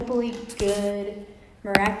incredibly good,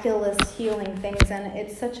 miraculous healing things, and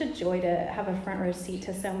it's such a joy to have a front row seat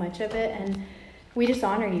to so much of it, and we just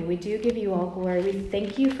honor you. We do give you all glory. We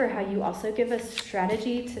thank you for how you also give us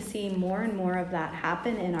strategy to see more and more of that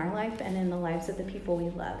happen in our life and in the lives of the people we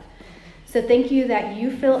love. So thank you that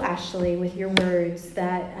you fill Ashlee with your words,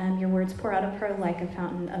 that your words pour out of her like a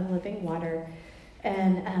fountain of living water.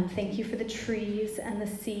 And thank you for the trees and the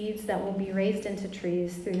seeds that will be raised into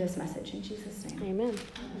trees through this message. In Jesus' name. Amen.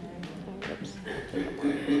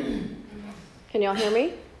 Can y'all hear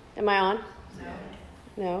me? Am I on?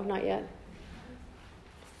 No, not yet.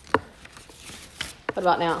 What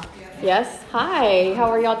about now? Yes? Hi, how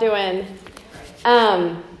are y'all doing?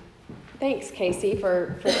 Thanks, Casey,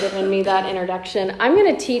 for giving me that introduction. I'm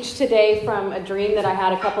going to teach today from a dream that I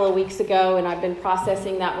had a couple of weeks ago, and I've been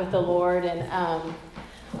processing that with the Lord. And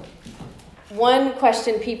one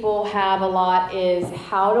question people have a lot is,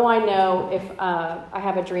 how do I know if I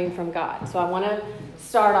have a dream from God? So I want to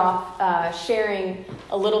start off sharing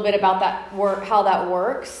a little bit about that work, how that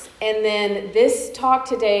works. And then this talk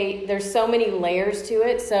today, there's so many layers to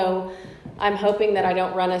it, so I'm hoping that I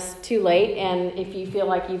don't run us too late, and if you feel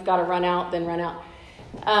like you've got to run out, then run out.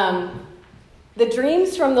 The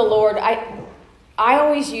dreams from the Lord, I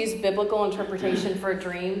always use biblical interpretation for a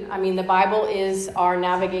dream. I mean, the Bible is our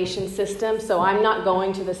navigation system, so I'm not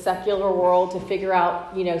going to the secular world to figure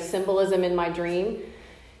out, symbolism in my dream.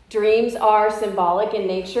 Dreams are symbolic in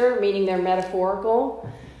nature, meaning they're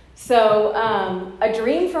metaphorical. So a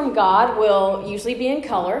dream from God will usually be in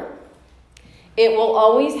color. It will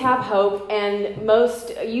always have hope, and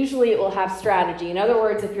usually it will have strategy. In other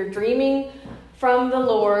words, if you're dreaming from the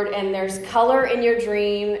Lord and there's color in your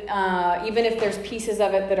dream, even if there's pieces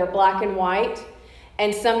of it that are black and white,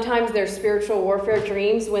 and sometimes there's spiritual warfare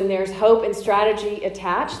dreams when there's hope and strategy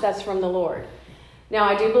attached, that's from the Lord. Now,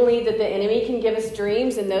 I do believe that the enemy can give us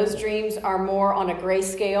dreams, and those dreams are more on a gray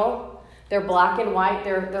scale. They're black and white.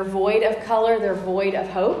 They're void of color. They're void of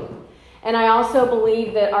hope. And I also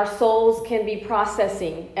believe that our souls can be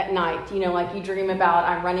processing at night. Like you dream about,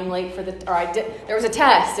 I'm running late for there was a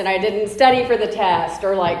test and I didn't study for the test.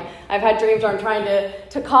 Or like I've had dreams where I'm trying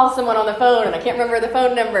to call someone on the phone and I can't remember the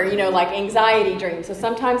phone number, like anxiety dreams. So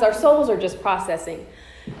sometimes our souls are just processing.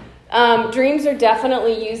 Dreams are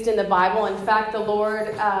definitely used in the Bible. In fact, the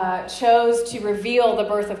Lord chose to reveal the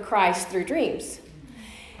birth of Christ through dreams.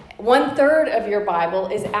 1/3 of your Bible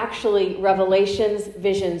is actually revelations,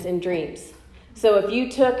 visions, and dreams. So if you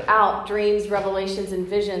took out dreams, revelations, and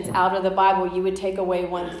visions out of the Bible, you would take away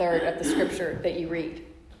 1/3 of the scripture that you read.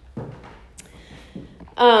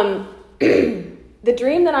 The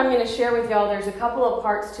dream that I'm going to share with y'all, there's a couple of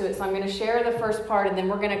parts to it. So I'm going to share the first part, and then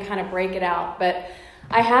we're going to kind of break it out. But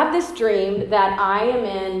I have this dream that I am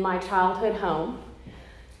in my childhood home.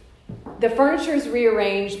 The furniture is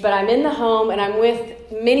rearranged, but I'm in the home and I'm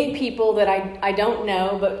with many people that I don't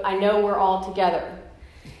know, but I know we're all together.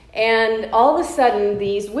 And all of a sudden,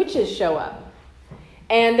 these witches show up.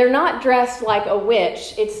 And they're not dressed like a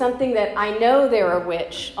witch. It's something that I know they're a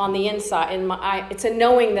witch on the inside. It's a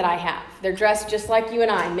knowing that I have. They're dressed just like you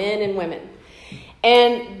and I, men and women.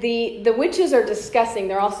 And the witches are discussing.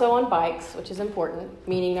 They're also on bikes, which is important,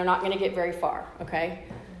 meaning they're not going to get very far, okay?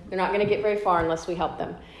 They're not going to get very far unless we help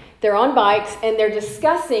them. They're on bikes, and they're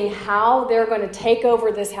discussing how they're going to take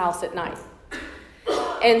over this house at night.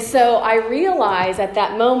 And so I realize at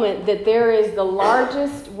that moment that there is the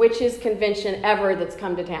largest witches convention ever that's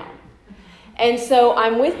come to town. And so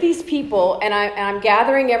I'm with these people, and I'm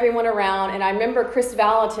gathering everyone around, and I remember Chris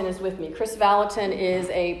Valentin is with me. Chris Valentin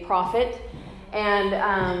is a prophet, and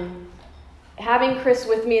having Chris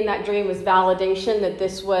with me in that dream was validation that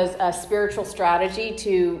this was a spiritual strategy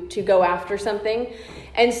to go after something.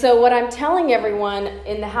 And so what I'm telling everyone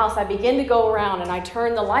in the house, I begin to go around and I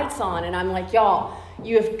turn the lights on and I'm like, y'all,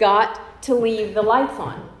 you have got to leave the lights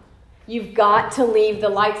on. You've got to leave the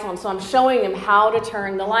lights on. So I'm showing them how to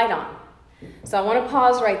turn the light on. So I want to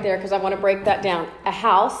pause right there because I want to break that down. A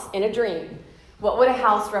house in a dream. What would a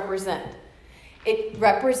house represent? It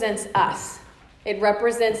represents us. It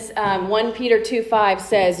represents 1 Peter 2:5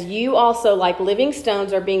 says, you also, like living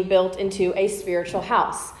stones, are being built into a spiritual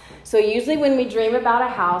house. So usually when we dream about a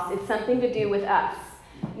house, it's something to do with us.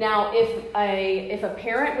 Now, if a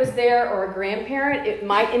parent was there or a grandparent, it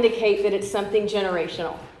might indicate that it's something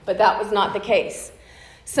generational, but that was not the case.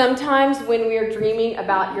 Sometimes when we are dreaming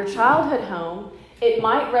about your childhood home, it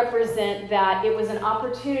might represent that it was an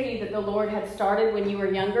opportunity that the Lord had started when you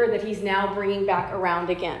were younger that he's now bringing back around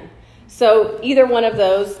again. So either one of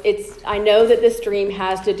those, I know that this dream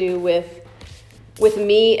has to do with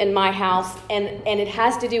me and my house, and it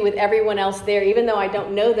has to do with everyone else there, even though I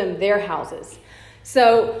don't know them, their houses.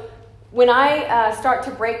 So when I start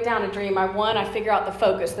to break down a dream, I figure out the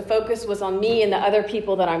focus. The focus was on me and the other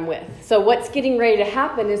people that I'm with. So what's getting ready to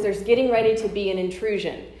happen is there's getting ready to be an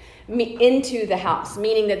intrusion into the house,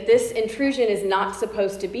 meaning that this intrusion is not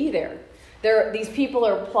supposed to be there. These people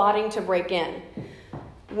are plotting to break in.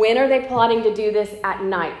 When are they plotting to do this? At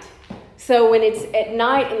night. So when it's at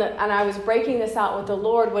night, and I was breaking this out with the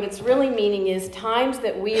Lord, what it's really meaning is times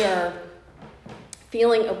that we are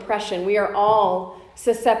feeling oppression. We are all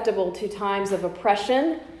susceptible to times of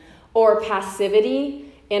oppression or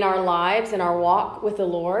passivity in our lives, in our walk with the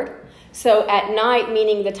Lord. So at night,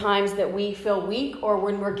 meaning the times that we feel weak or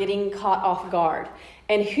when we're getting caught off guard.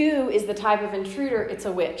 And who is the type of intruder? It's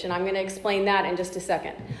a witch. And I'm going to explain that in just a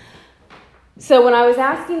second. So when I was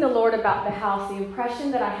asking the Lord about the house, the impression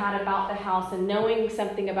that I had about the house and knowing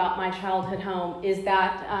something about my childhood home is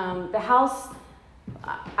that the house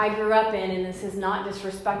I grew up in, and this is not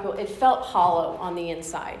disrespectful, it felt hollow on the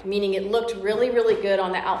inside, meaning it looked really, really good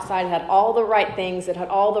on the outside. It had all the right things. It had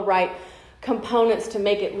all the right components to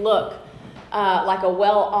make it look like a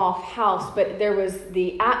well-off house, but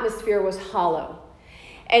the atmosphere was hollow.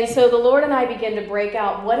 And so the Lord and I began to break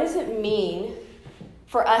out, what does it mean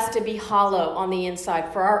for us to be hollow on the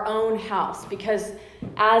inside, for our own house? Because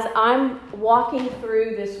as I'm walking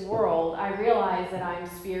through this world, I realize that I'm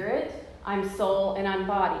spirit, I'm soul, and I'm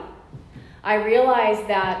body. I realize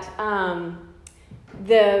that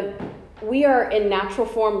we are in natural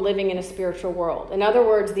form living in a spiritual world. In other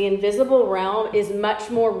words, the invisible realm is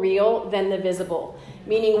much more real than the visible.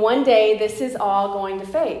 Meaning one day this is all going to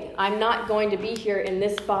fade. I'm not going to be here in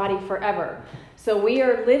this body forever. So we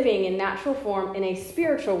are living in natural form in a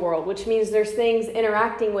spiritual world, which means there's things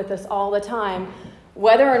interacting with us all the time,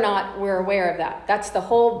 whether or not we're aware of that. That's the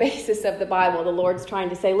whole basis of the Bible. The Lord's trying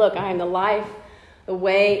to say, look, I am the life, the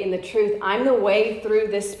way, and the truth. I'm the way through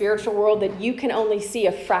this spiritual world that you can only see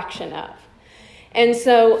a fraction of. And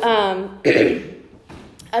so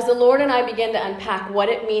as the Lord and I begin to unpack what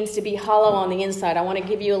it means to be hollow on the inside, I want to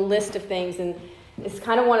give you a list of things. And it's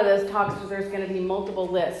kind of one of those talks where there's going to be multiple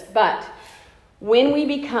lists. But when we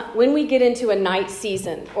get into a night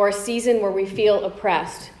season or a season where we feel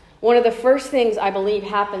oppressed, one of the first things I believe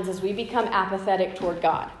happens is we become apathetic toward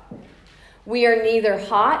God. We are neither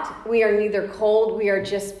hot, we are neither cold, we are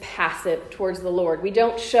just passive towards the Lord. We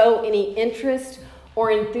don't show any interest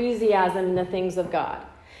or enthusiasm in the things of God.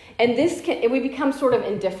 And we become sort of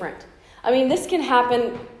indifferent. I mean, this can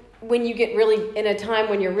happen when you get really, in a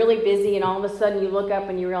time when you're really busy and all of a sudden you look up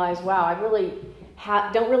and you realize, wow, I really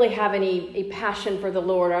don't really have a passion for the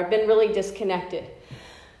Lord, or I've been really disconnected.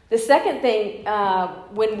 The second thing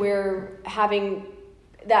when we're having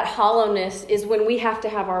that hollowness is when we have to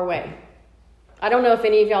have our way. I don't know if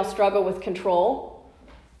any of y'all struggle with control.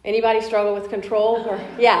 Anybody struggle with control?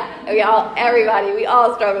 Yeah, we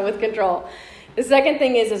all struggle with control. The second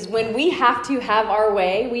thing is when we have to have our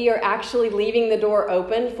way, we are actually leaving the door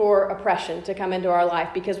open for oppression to come into our life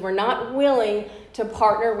because we're not willing to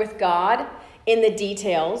partner with God in the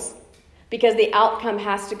details because the outcome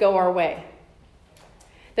has to go our way.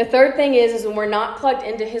 The third thing is when we're not plugged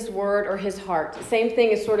into his word or his heart. The same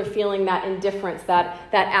thing is sort of feeling that indifference, that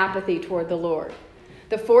apathy toward the Lord.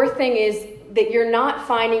 The fourth thing is that you're not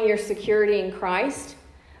finding your security in Christ,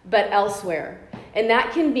 but elsewhere. And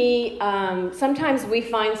that can be, sometimes we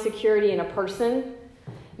find security in a person.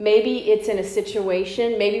 Maybe it's in a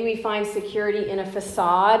situation. Maybe we find security in a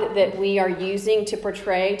facade that we are using to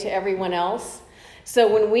portray to everyone else. So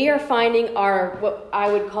when we are finding what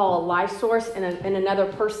I would call a life source in another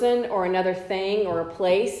person or another thing or a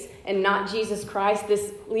place and not Jesus Christ,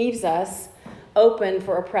 this leaves us open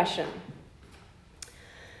for oppression.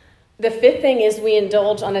 The fifth thing is we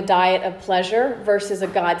indulge on a diet of pleasure versus a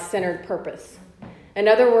God-centered purpose. In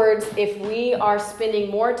other words, if we are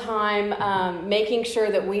spending more time making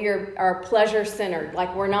sure that we are pleasure-centered,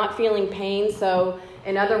 like we're not feeling pain, so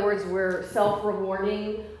in other words, we're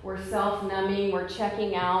self-rewarding, we're self-numbing, we're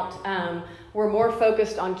checking out, we're more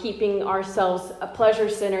focused on keeping ourselves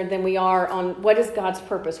pleasure-centered than we are on what is God's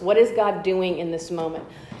purpose, what is God doing in this moment.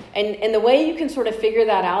 And the way you can sort of figure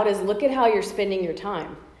that out is look at how you're spending your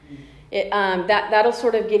time. That'll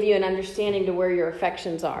sort of give you an understanding to where your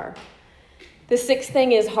affections are. The sixth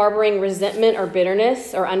thing is harboring resentment or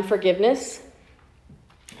bitterness or unforgiveness.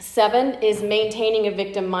 7 is maintaining a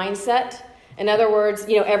victim mindset. In other words,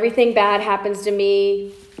 everything bad happens to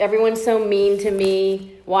me. Everyone's so mean to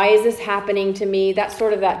me. Why is this happening to me? That's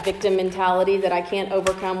sort of that victim mentality that I can't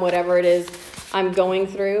overcome whatever it is I'm going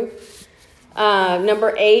through.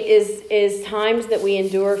 Number 8 is times that we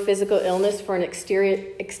endure physical illness for an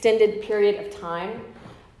extended period of time.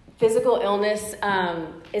 physical illness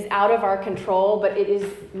is out of our control, but it is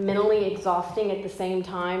mentally exhausting at the same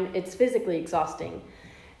time. It's physically exhausting.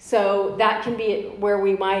 So that can be where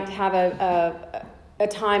we might have a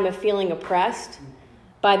time of feeling oppressed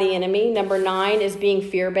by the enemy. Number 9 is being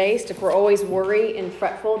fear-based. If we're always worried and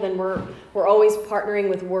fretful, then we're always partnering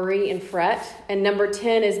with worry and fret. And number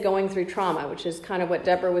 10 is going through trauma, which is kind of what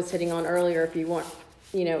Deborah was hitting on earlier, if you want,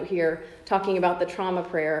 here, talking about the trauma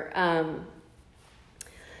prayer.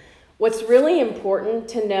 What's really important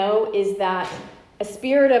to know is that a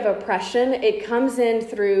spirit of oppression, it comes in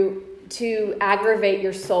to aggravate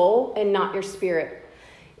your soul and not your spirit.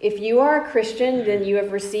 If you are a Christian, then you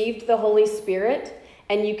have received the Holy Spirit,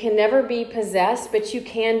 and you can never be possessed, but you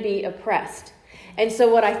can be oppressed. And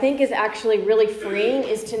so what I think is actually really freeing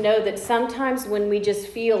is to know that sometimes when we just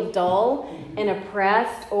feel dull and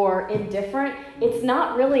oppressed or indifferent, it's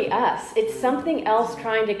not really us. It's something else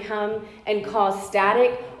trying to come and cause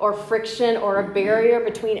static or friction or a barrier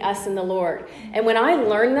between us and the Lord. And when I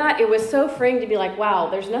learned that, it was so freeing to be like, wow,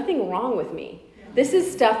 there's nothing wrong with me. This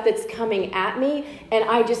is stuff that's coming at me, and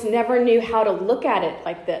I just never knew how to look at it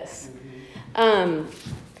like this.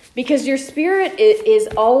 Because your spirit is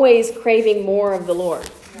always craving more of the Lord.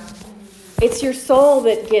 It's your soul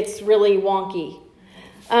that gets really wonky.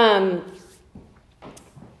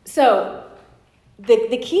 So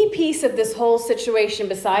the key piece of this whole situation,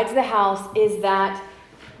 besides the house, is that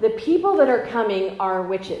the people that are coming are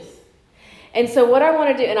witches. And so what I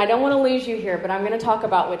want to do, and I don't want to lose you here, but I'm going to talk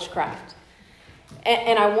about witchcraft.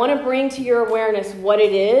 And I want to bring to your awareness what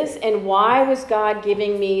it is and why was God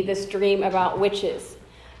giving me this dream about witches.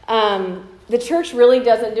 The church really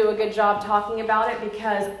doesn't do a good job talking about it,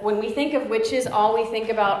 because when we think of witches, all we think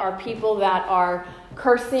about are people that are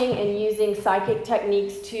cursing and using psychic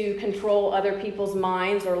techniques to control other people's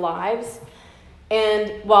minds or lives.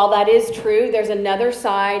 And while that is true, there's another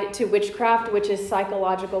side to witchcraft, which is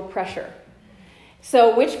psychological pressure.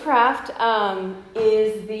 So witchcraft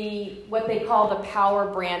is what they call the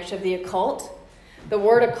power branch of the occult. The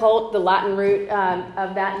word occult, the Latin root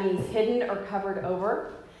of that means hidden or covered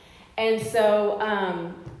over. And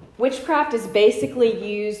so witchcraft is basically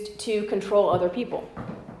used to control other people.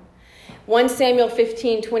 1 Samuel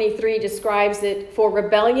 15:23 describes it, for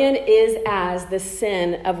rebellion is as the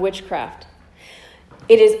sin of witchcraft.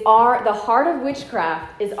 It is the heart of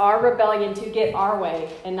witchcraft is our rebellion to get our way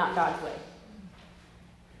and not God's way.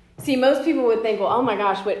 See, most people would think, well, oh my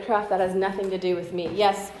gosh, witchcraft, that has nothing to do with me.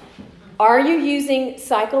 Yes. Are you using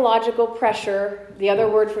psychological pressure? The other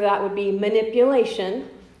word for that would be manipulation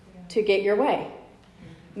to get your way.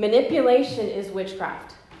 Manipulation is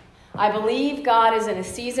witchcraft. I believe God is in a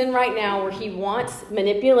season right now where he wants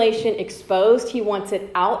manipulation exposed. He wants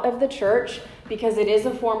it out of the church because it is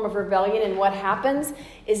a form of rebellion. And what happens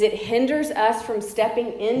is it hinders us from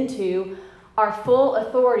stepping into our full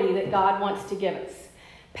authority that God wants to give us.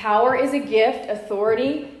 Power is a gift.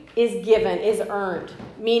 Authority is given, is earned.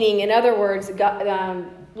 Meaning, in other words,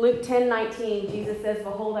 Luke 10:19, Jesus says,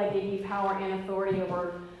 behold, I give you power and authority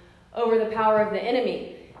over the power of the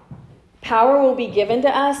enemy. Power will be given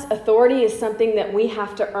to us. Authority is something that we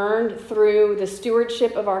have to earn through the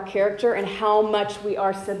stewardship of our character and how much we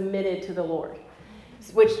are submitted to the Lord.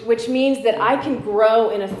 Which means that I can grow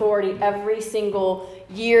in authority every single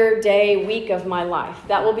year, day, week of my life.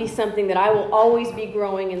 That will be something that I will always be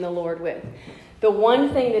growing in the Lord with. The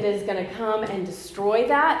one thing that is going to come and destroy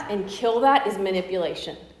that and kill that is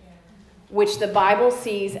manipulation, which the Bible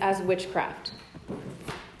sees as witchcraft.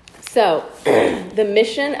 So, the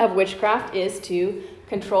mission of witchcraft is to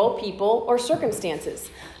control people or circumstances.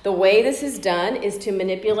 The way this is done is to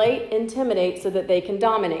manipulate, intimidate so that they can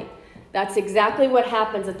dominate. That's exactly what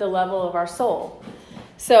happens at the level of our soul.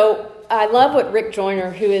 So I love what Rick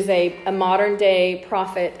Joyner, who is a modern day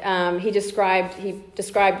prophet, he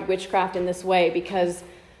described witchcraft in this way, because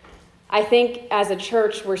I think as a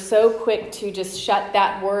church we're so quick to just shut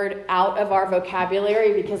that word out of our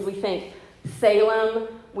vocabulary because we think Salem,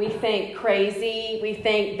 we think crazy, we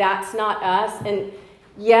think that's not us. And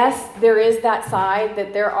yes, there is that side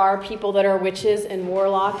that there are people that are witches and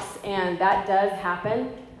warlocks, and that does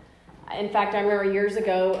happen. In fact, I remember years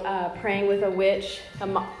ago praying with a witch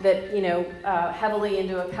heavily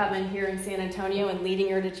into a coven here in San Antonio and leading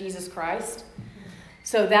her to Jesus Christ.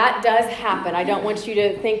 So that does happen. I don't want you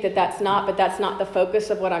to think that that's not the focus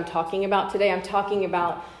of what I'm talking about today. I'm talking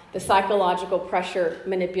about the psychological pressure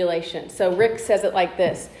manipulation. So Rick says it like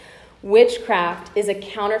this: witchcraft is a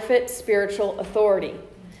counterfeit spiritual authority.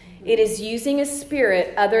 It is using a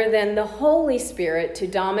spirit other than the Holy Spirit to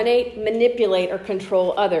dominate, manipulate, or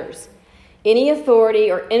control others. Any authority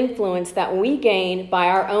or influence that we gain by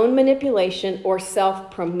our own manipulation or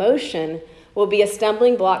self-promotion will be a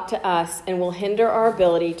stumbling block to us and will hinder our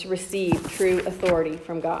ability to receive true authority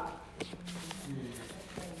from God.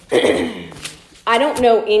 I don't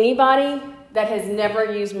know anybody that has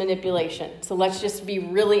never used manipulation. So let's just be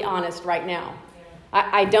really honest right now.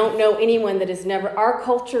 I don't know anyone that has never. Our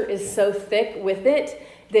culture is so thick with it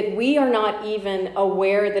that we are not even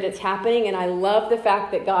aware that it's happening. And I love the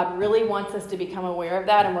fact that God really wants us to become aware of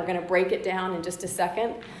that. And we're going to break it down in just a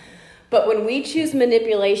second. But when we choose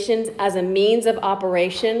manipulations as a means of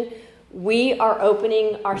operation, we are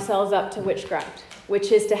opening ourselves up to witchcraft,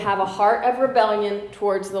 which is to have a heart of rebellion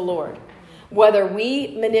towards the Lord. Whether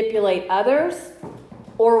we manipulate others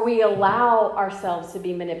or we allow ourselves to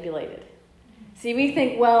be manipulated. See, we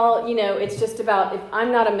think, well, it's just about if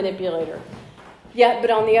I'm not a manipulator. Yeah, but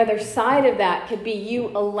on the other side of that could be you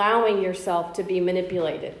allowing yourself to be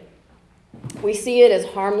manipulated. We see it as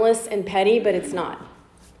harmless and petty, but it's not.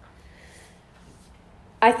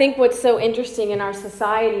 I think what's so interesting in our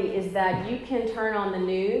society is that you can turn on the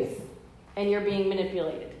news and you're being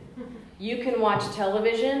manipulated. You can watch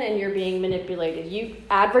television and you're being manipulated.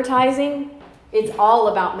 Advertising, it's all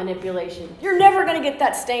about manipulation. You're never going to get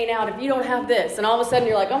that stain out if you don't have this. And all of a sudden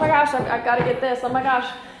you're like, oh my gosh, I've got to get this. Oh my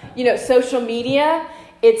gosh. Social media,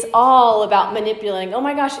 it's all about manipulating. Oh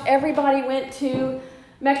my gosh, everybody went to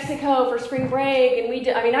Mexico for spring break and we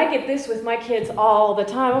did. I get this with my kids all the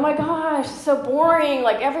time. Oh my gosh, so boring.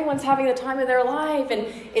 Like everyone's having the time of their life. And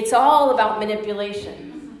it's all about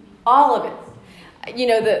manipulation. All of it.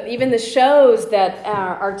 Even the shows that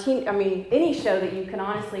are any show that you can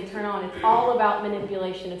honestly turn on, it's all about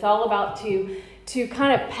manipulation. It's all about to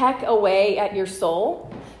kind of peck away at your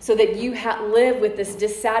soul so that you live with this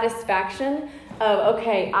dissatisfaction of,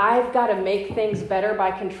 okay, I've got to make things better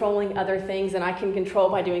by controlling other things, and I can control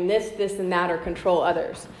by doing this, and that, or control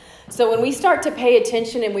others. So when we start to pay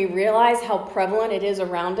attention and we realize how prevalent it is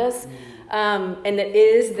around us, and that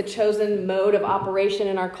is the chosen mode of operation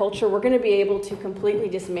in our culture, we're going to be able to completely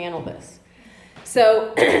dismantle this.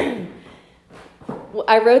 So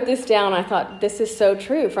I wrote this down. I thought this is so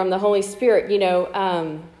true from the Holy Spirit.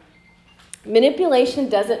 Manipulation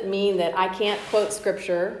doesn't mean that I can't quote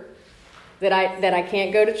scripture, that I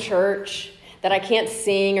can't go to church, that I can't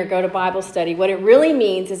sing or go to Bible study. What it really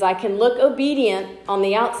means is I can look obedient on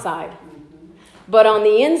the outside, but on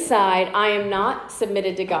the inside, I am not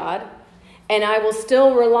submitted to God. And I will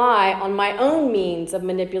still rely on my own means of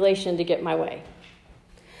manipulation to get my way.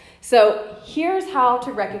 So here's how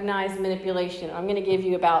to recognize manipulation. I'm going to give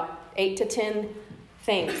you about 8 to 10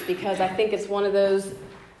 things because I think it's one of those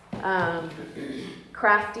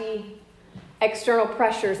crafty external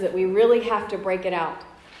pressures that we really have to break it out.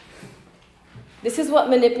 This is what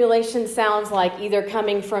manipulation sounds like, either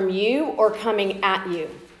coming from you or coming at you.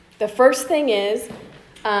 The first thing is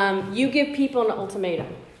you give people an ultimatum.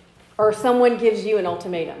 Or someone gives you an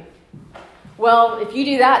ultimatum. Well, if you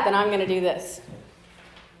do that, then I'm going to do this.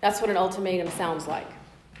 That's what an ultimatum sounds like.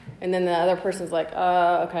 And then the other person's like,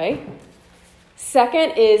 okay.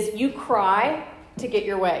 Second is you cry to get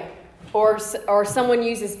your way. Or someone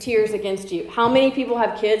uses tears against you. How many people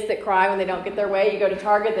have kids that cry when they don't get their way? You go to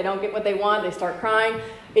Target, they don't get what they want, they start crying.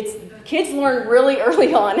 Kids learn really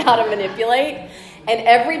early on how to manipulate. And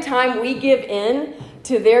every time we give in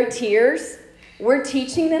to their tears, we're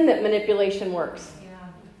teaching them that manipulation works. Yeah.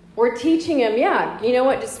 We're teaching them,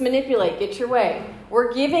 just manipulate, get your way.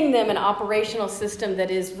 We're giving them an operational system that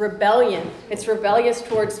is rebellion. It's rebellious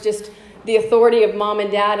towards just the authority of mom and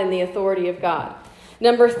dad and the authority of God.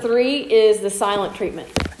 Number 3 is the silent treatment.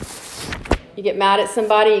 You get mad at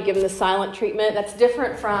somebody, you give them the silent treatment. That's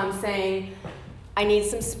different from saying, I need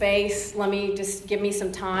some space, give me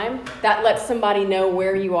some time. That lets somebody know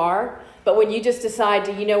where you are. But when you just decide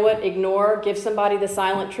to, ignore, give somebody the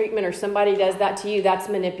silent treatment, or somebody does that to you, that's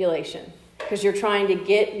manipulation. Because you're trying to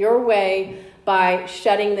get your way by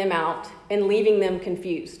shutting them out and leaving them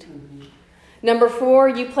confused. Mm-hmm. Number 4,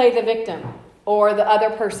 you play the victim, or the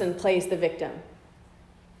other person plays the victim.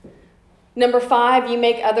 Number 5, you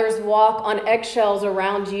make others walk on eggshells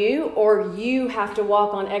around you, or you have to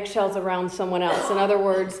walk on eggshells around someone else. In other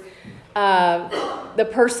words, the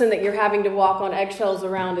person that you're having to walk on eggshells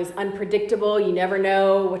around is unpredictable. You never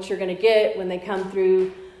know what you're going to get when they come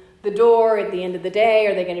through the door at the end of the day.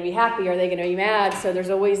 Are they going to be happy? Are they going to be mad? So there's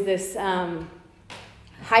always this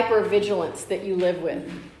hypervigilance that you live with.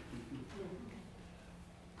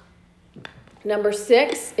 Number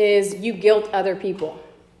 6 is you guilt other people.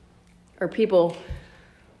 Or people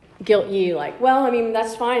guilt you, like,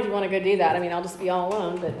 that's fine if you want to go do that. I'll just be all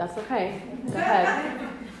alone, but that's okay. Go ahead.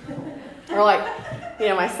 Or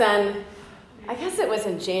my son I guess it was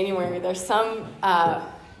in January. There's some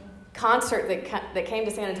concert that came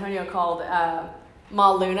to San Antonio called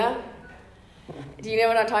Ma Luna. Do you know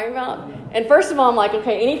what I'm talking about? And first of all, I'm like,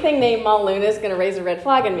 okay, anything named Ma Luna is going to raise a red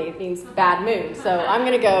flag in me. It means bad mood. So I'm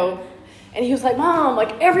going to go. And he was like, Mom,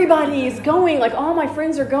 like everybody's going. Like all my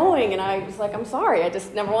friends are going. And I was like, I'm sorry. I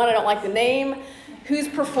just, number one, I don't like the name. Who's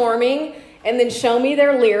performing? And then show me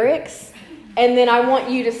their lyrics. And then I want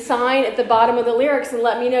you to sign at the bottom of the lyrics and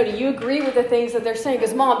let me know, do you agree with the things that they're saying?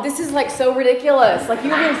 Because, Mom, this is like so ridiculous. Like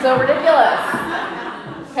you're being so ridiculous.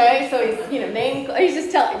 Okay, so he's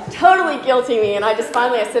just totally guilting me. And I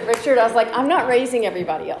said, Richard, I was like, I'm not raising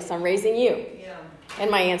everybody else. I'm raising you. Yeah. And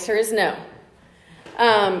my answer is no.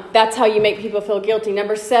 That's how you make people feel guilty.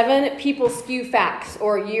 Number 7, people skew facts,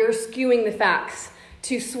 or you're skewing the facts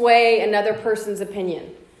to sway another person's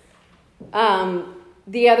opinion.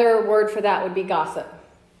 The other word for that would be gossip.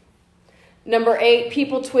 Number 8,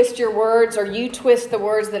 people twist your words, or you twist the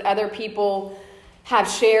words that other people have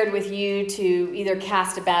shared with you to either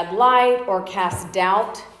cast a bad light or cast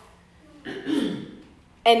doubt.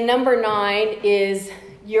 And number 9 is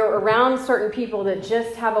you're around certain people that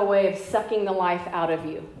just have a way of sucking the life out of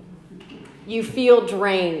you. You feel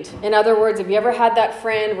drained. In other words, have you ever had that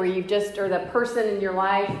friend where or that person in your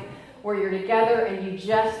life where you're together and you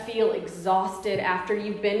just feel exhausted after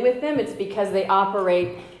you've been with them? It's because they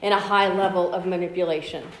operate in a high level of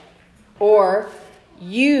manipulation. Or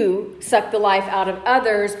you suck the life out of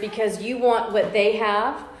others because you want what they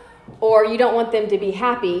have, or you don't want them to be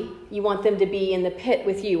happy. You want them to be in the pit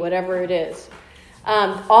with you, whatever it is.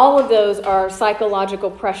 All of those are psychological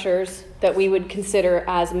pressures that we would consider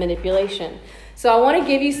as manipulation. So I want to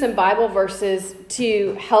give you some Bible verses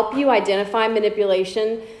to help you identify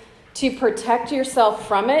manipulation, to protect yourself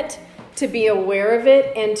from it, to be aware of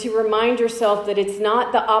it, and to remind yourself that it's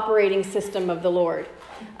not the operating system of the Lord.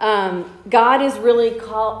 God is really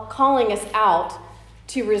calling us out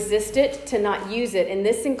to resist it, to not use it. And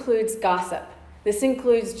this includes gossip. This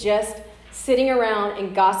includes just sitting around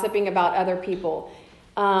and gossiping about other people.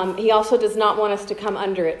 He also does not want us to come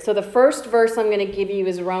under it. So the first verse I'm going to give you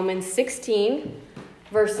is Romans 16,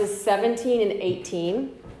 verses 17 and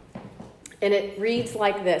 18. And it reads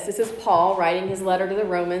like this. This is Paul writing his letter to the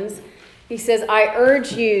Romans. He says, I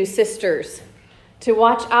urge you, sisters, to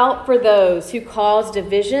watch out for those who cause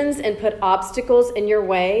divisions and put obstacles in your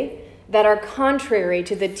way that are contrary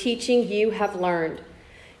to the teaching you have learned.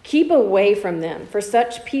 Keep away from them, for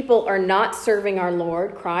such people are not serving our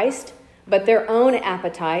Lord Christ, but their own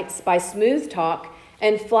appetites. By smooth talk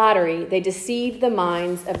and flattery, they deceive the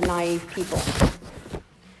minds of naive people.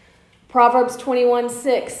 Proverbs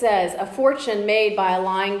 21:6 says, a fortune made by a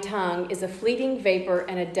lying tongue is a fleeting vapor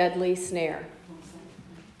and a deadly snare.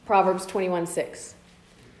 Proverbs 21:6.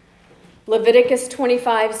 Leviticus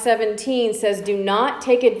 25:17 says, do not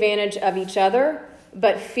take advantage of each other,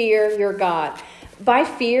 but fear your God. By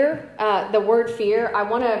fear, the word fear, I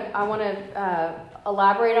want to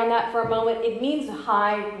elaborate on that for a moment. It means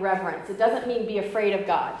high reverence. It doesn't mean be afraid of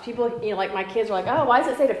God. People, like my kids are like, oh, why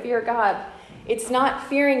does it say to fear God? It's not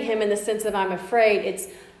fearing him in the sense of I'm afraid. It's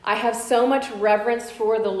I have so much reverence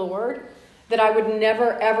for the Lord that I would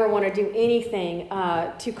never, ever want to do anything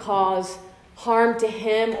to cause harm to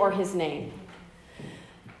him or his name.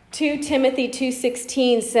 2 Timothy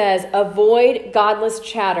 2:16 says, avoid godless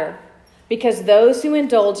chatter, because those who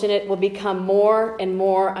indulge in it will become more and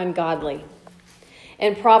more ungodly.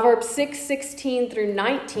 And Proverbs 6:16 through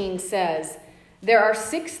 19 says, there are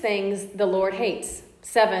 6 things the Lord hates,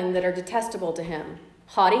 7 that are detestable to him.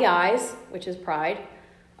 Haughty eyes, which is pride,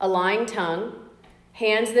 a lying tongue,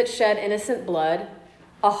 hands that shed innocent blood,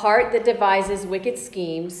 a heart that devises wicked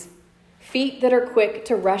schemes, feet that are quick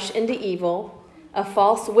to rush into evil, a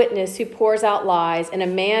false witness who pours out lies, and a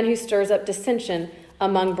man who stirs up dissension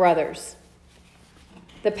among brothers.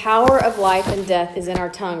 The power of life and death is in our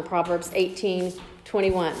tongue, Proverbs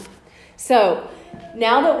 18:21. So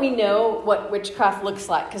now that we know what witchcraft looks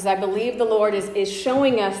like, because I believe the Lord is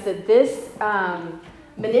showing us that this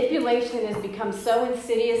manipulation has become so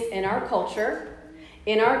insidious in our culture,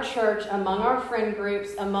 in our church, among our friend groups,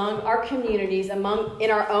 among our communities, in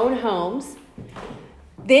our own homes.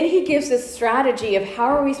 Then he gives us strategy of how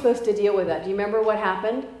are we supposed to deal with that. Do you remember what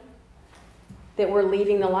happened? That we're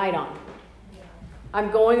leaving the light on. I'm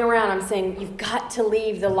going around, I'm saying, you've got to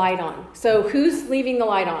leave the light on. So who's leaving the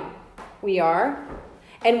light on? We are.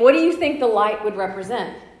 And what do you think the light would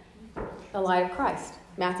represent? The light of Christ.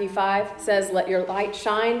 Matthew 5 says, let your light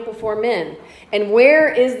shine before men. And where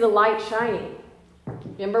is the light shining?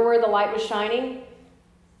 Remember where the light was shining?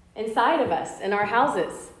 Inside of us, in our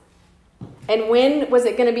houses. And when was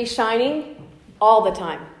it going to be shining? All the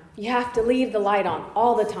time. You have to leave the light on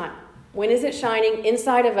all the time. When is it shining?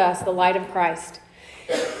 Inside of us, the light of Christ.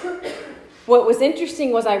 What was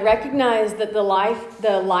interesting was I recognized that the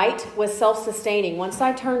light was self-sustaining. Once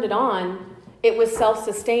I turned it on, it was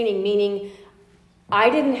self-sustaining, meaning I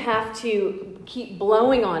didn't have to keep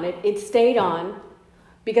blowing on it. It stayed on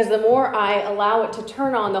because the more I allow it to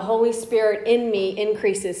turn on, the Holy Spirit in me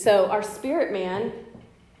increases. So our spirit man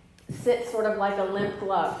sits sort of like a limp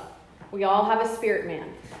glove. We all have a spirit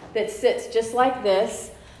man that sits just like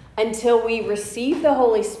this until we receive the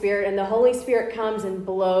Holy Spirit, and the Holy Spirit comes and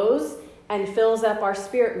blows and fills up our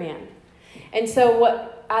spirit man. And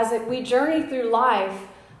so as we journey through life,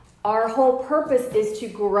 our whole purpose is to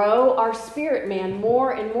grow our spirit man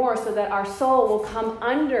more and more so that our soul will come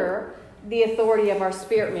under the authority of our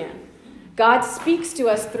spirit man. God speaks to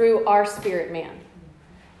us through our spirit man.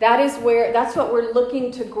 That's what we're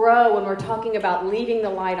looking to grow when we're talking about leaving the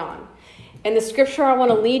light on. And the scripture I want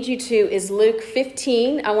to lead you to is Luke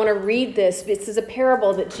 15. I want to read this. This is a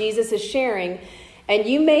parable that Jesus is sharing. And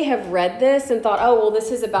you may have read this and thought, oh, well,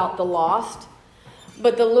 this is about the lost.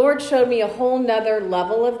 But the Lord showed me a whole nother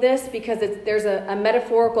level of this because there's a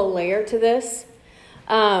metaphorical layer to this.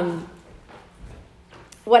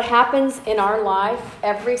 What happens in our life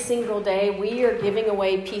every single day, we are giving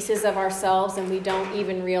away pieces of ourselves and we don't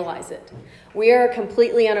even realize it. We are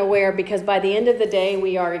completely unaware because by the end of the day,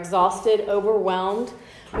 we are exhausted, overwhelmed,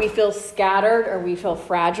 we feel scattered or we feel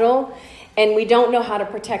fragile, and we don't know how to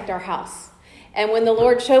protect our house. And when the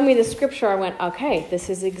Lord showed me the scripture, I went, okay, this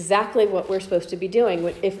is exactly what we're supposed to be doing.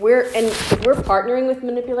 If we're partnering with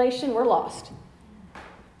manipulation, we're lost.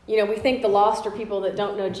 You know, we think the lost are people that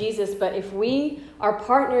don't know Jesus, but if we are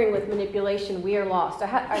partnering with manipulation, we are lost.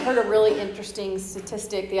 I heard a really interesting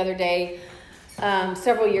statistic the other day,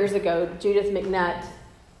 several years ago. Judith McNutt,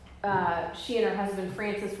 she and her husband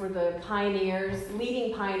Francis were the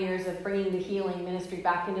leading pioneers of bringing the healing ministry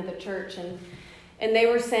back into the church. And they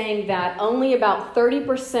were saying that only about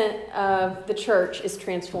 30% of the church is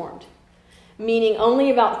transformed. Meaning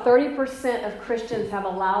only about 30% of Christians have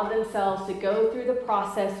allowed themselves to go through the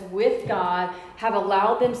process with God, have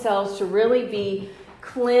allowed themselves to really be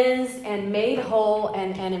cleansed and made whole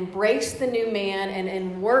and embraced the new man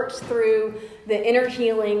and worked through the inner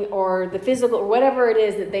healing or the physical or whatever it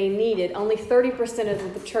is that they needed. Only 30%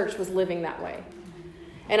 of the church was living that way.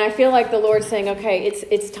 And I feel like the Lord's saying, okay,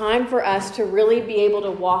 it's time for us to really be able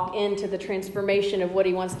to walk into the transformation of what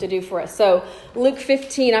he wants to do for us. So Luke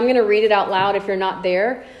 15, I'm going to read it out loud if you're not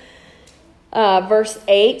there. Verse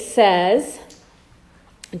 8 says,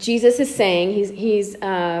 Jesus is saying, he's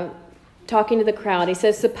talking to the crowd. He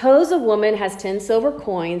says, suppose a woman has 10 silver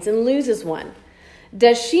coins and loses one.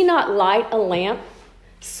 Does she not light a lamp,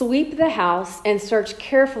 sweep the house, and search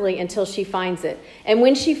carefully until she finds it? And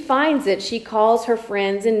when she finds it, she calls her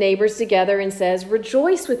friends and neighbors together and says,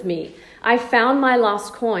 rejoice with me, I found my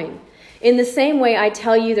lost coin. In the same way, I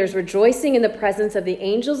tell you, there's rejoicing in the presence of the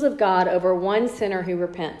angels of God over one sinner who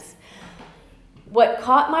repents. What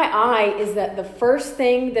caught my eye is that the first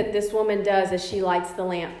thing that this woman does is she lights the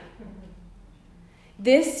lamp.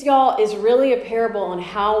 This, y'all, is really a parable on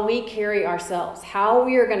how we carry ourselves, how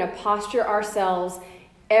we are going to posture ourselves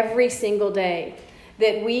every single day,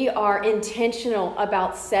 that we are intentional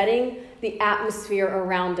about setting the atmosphere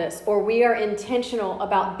around us, or we are intentional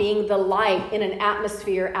about being the light in an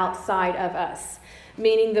atmosphere outside of us.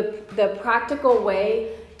 Meaning the practical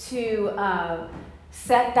way to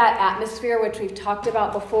set that atmosphere, which we've talked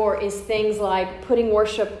about before, is things like putting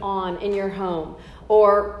worship on in your home,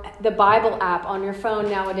 or the Bible app on your phone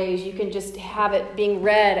nowadays. You can just have it being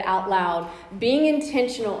read out loud. Being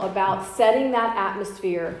intentional about setting that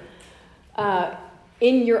atmosphere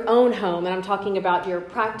in your own home, and I'm talking about your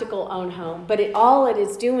practical own home. But all it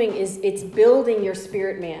is doing is it's building your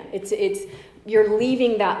spirit man. It's you're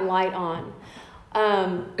leaving that light on.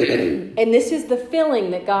 And this is the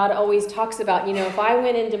filling that God always talks about. You know, if I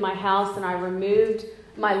went into my house and I removed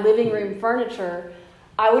my living room furniture,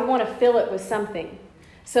 I would want to fill it with something.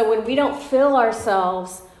 So when we don't fill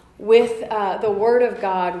ourselves with the Word of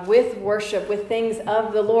God, with worship, with things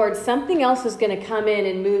of the Lord, something else is going to come in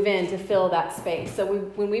and move in to fill that space. So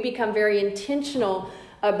when we become very intentional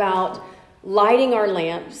about lighting our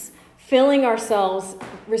lamps, filling ourselves,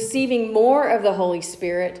 receiving more of the Holy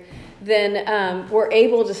Spirit, then we're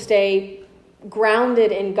able to stay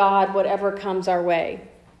grounded in God, whatever comes our way.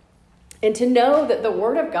 And to know that the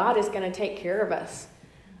Word of God is going to take care of us.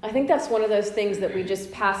 I think that's one of those things that we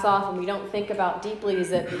just pass off and we don't think about deeply, is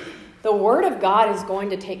that the Word of God is going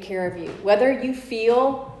to take care of you. Whether you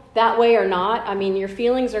feel that way or not. I mean, your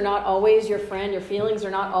feelings are not always your friend. Your feelings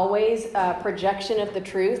are not always a projection of the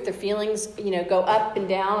truth. The feelings, go up and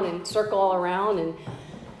down and circle all around, and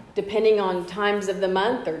depending on times of the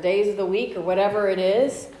month or days of the week or whatever it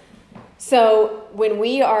is. So when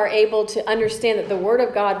we are able to understand that the Word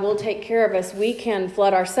of God will take care of us, we can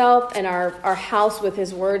flood ourselves and our house with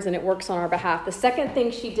His words, and it works on our behalf. The second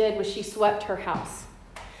thing she did was she swept her house.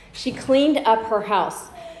 She cleaned up her house,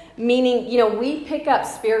 meaning, we pick up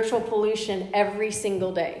spiritual pollution every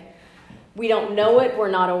single day. We don't know it,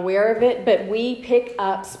 we're not aware of it, but we pick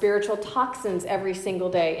up spiritual toxins every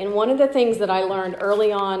single day. And one of the things that I learned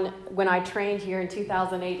early on when I trained here in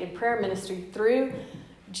 2008 in prayer ministry through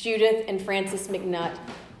Judith and Francis McNutt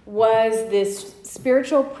was this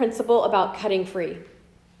spiritual principle about cutting free.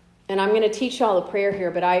 And I'm going to teach y'all a prayer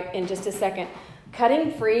here, but in just a second.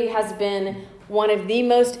 Cutting free has been one of the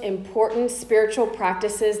most important spiritual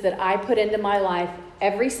practices that I put into my life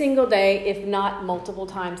every single day, if not multiple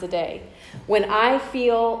times a day. When I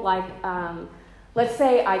feel like, let's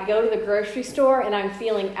say I go to the grocery store and I'm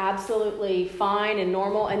feeling absolutely fine and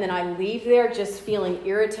normal, and then I leave there just feeling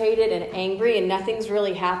irritated and angry and nothing's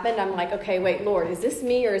really happened. I'm like, okay, wait, Lord, is this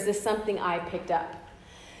me or is this something I picked up?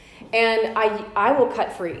 And I will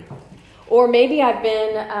cut free. Or maybe I've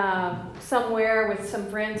been somewhere with some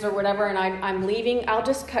friends or whatever, and I'm leaving. I'll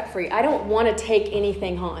just cut free. I don't want to take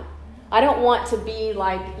anything on. I don't want to be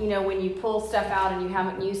like, when you pull stuff out and you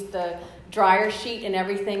haven't used the dryer sheet and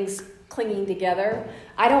everything's clinging together.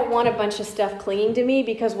 I don't want a bunch of stuff clinging to me,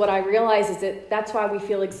 because what I realize is that that's why we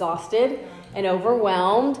feel exhausted and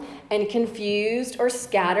overwhelmed and confused or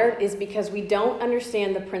scattered, is because we don't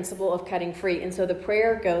understand the principle of cutting free. And so the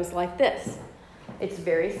prayer goes like this. It's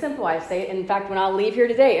very simple. I say it. In fact, when I'll leave here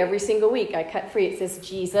today, every single week, I cut free. It says,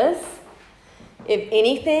 Jesus, if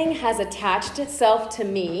anything has attached itself to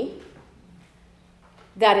me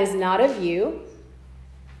that is not of you,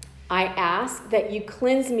 I ask that you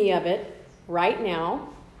cleanse me of it right now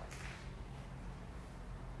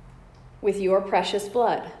with your precious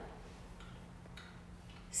blood.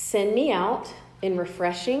 Send me out in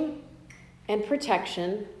refreshing and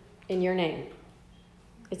protection in your name.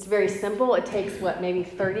 It's very simple. It takes, maybe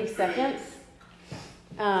 30 seconds.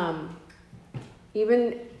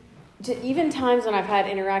 Even times when I've had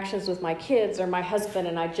interactions with my kids or my husband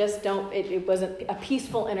and I just don't, it wasn't a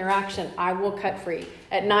peaceful interaction, I will cut free.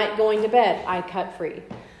 At night going to bed, I cut free.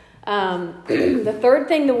 The third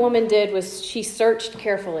thing the woman did was she searched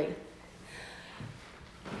carefully.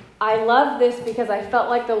 I love this because I felt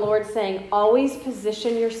like the Lord saying, always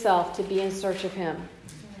position yourself to be in search of Him.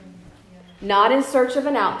 Not in search of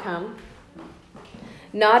an outcome,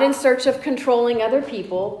 not in search of controlling other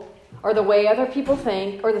people or the way other people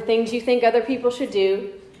think or the things you think other people should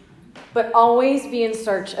do, but always be in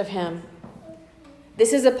search of Him.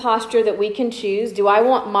 This is a posture that we can choose. Do I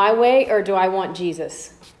want my way or do I want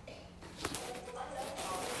Jesus?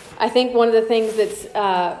 I think one of the things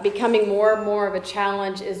that's becoming more and more of a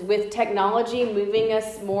challenge is with technology moving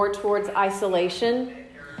us more towards isolation.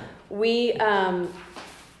 We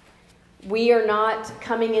are not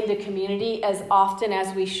coming into community as often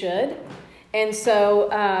as we should. And so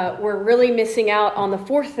we're really missing out on the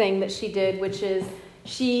fourth thing that she did, which is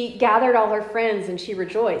she gathered all her friends and she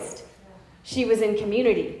rejoiced. She was in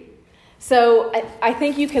community. So I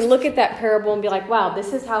think you can look at that parable and be like, wow,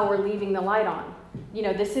 this is how we're leaving the light on.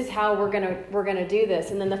 This is how we're gonna do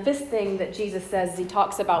this. And then the fifth thing that Jesus says, he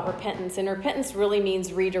talks about repentance. And repentance really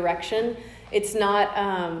means redirection. It's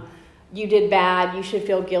not you did bad, you should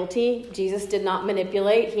feel guilty. Jesus did not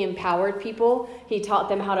manipulate. He empowered people. He taught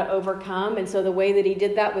them how to overcome. And so the way that he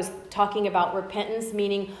did that was talking about repentance,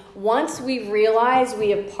 meaning once we've realized we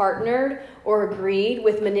have partnered or agreed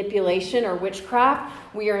with manipulation or witchcraft,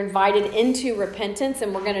 we are invited into repentance,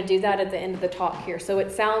 and we're going to do that at the end of the talk here. So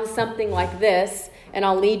it sounds something like this, and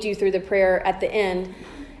I'll lead you through the prayer at the end,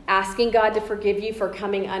 asking God to forgive you for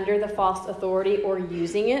coming under the false authority or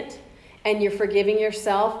using it. And you're forgiving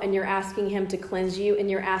yourself, and you're asking Him to cleanse you, and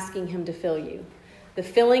you're asking Him to fill you. The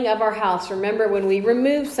filling of our house. Remember, when we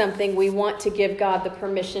remove something, we want to give God the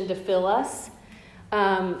permission to fill us.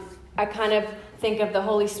 I kind of think of the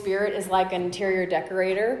Holy Spirit as like an interior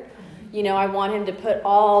decorator. I want Him to put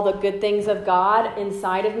all the good things of God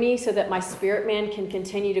inside of me so that my spirit man can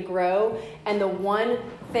continue to grow. And the one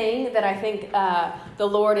thing that I think the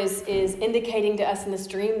Lord is indicating to us in this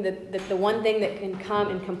dream, that the one thing that can come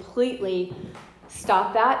and completely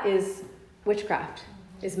stop that is witchcraft,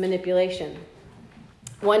 is manipulation.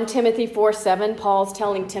 1 Timothy 4:7, Paul's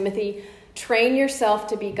telling Timothy, train yourself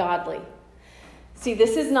to be godly. See,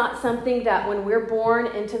 this is not something that when we're born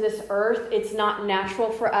into this earth, it's not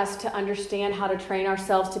natural for us to understand how to train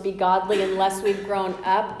ourselves to be godly unless we've grown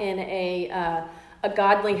up in a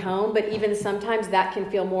godly home. But even sometimes that can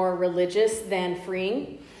feel more religious than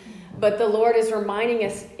freeing. But the Lord is reminding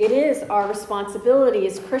us it is our responsibility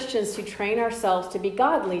as Christians to train ourselves to be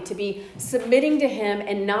godly, to be submitting to Him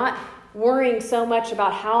and not worrying so much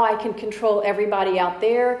about how I can control everybody out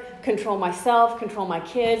there, control myself, control my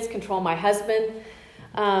kids, control my husband.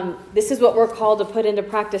 This is what we're called to put into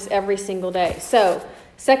practice every single day. So,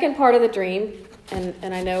 second part of the dream,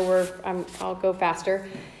 and I know I'll go faster,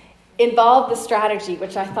 involved the strategy,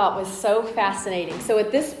 which I thought was so fascinating. So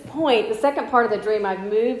at this point, the second part of the dream, I've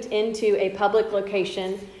moved into a public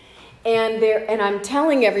location. And I'm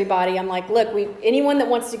telling everybody, I'm like, look, anyone that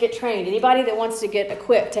wants to get trained, anybody that wants to get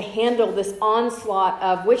equipped to handle this onslaught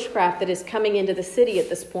of witchcraft that is coming into the city at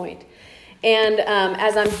this point. And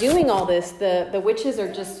as I'm doing all this, the witches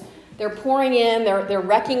are they're pouring in, they're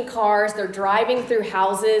wrecking cars, they're driving through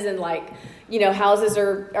houses, and houses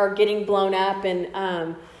are getting blown up.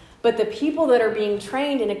 And but the people that are being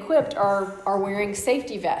trained and equipped are wearing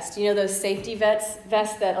safety vests. You know those safety vests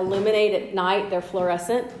that illuminate at night, they're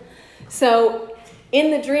fluorescent. So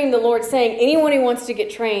in the dream, the Lord's saying, anyone who wants to get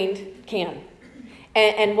trained can.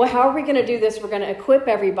 And how are we going to do this? We're going to equip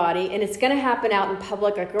everybody, and it's going to happen out in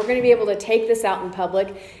public. Like we're going to be able to take this out in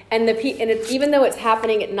public. And even though it's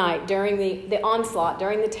happening at night, during the onslaught,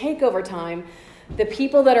 during the takeover time, the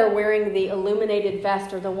people that are wearing the illuminated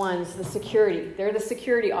vest are the ones, the security. They're the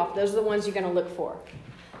security off. Those are the ones you're going to look for.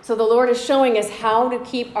 So the Lord is showing us how to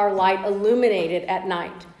keep our light illuminated at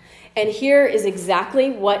night. And here is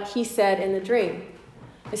exactly what He said in the dream.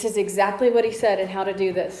 This is exactly what He said and how to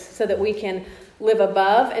do this so that we can live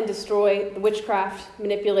above and destroy the witchcraft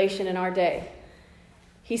manipulation in our day.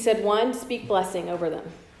 He said, 1, speak blessing over them.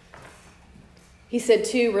 He said,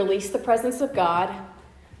 2, release the presence of God.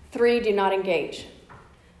 3, do not engage.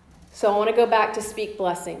 So I want to go back to speak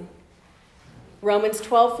blessing. Romans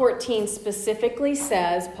 12:14 specifically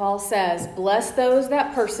says, Paul says, bless those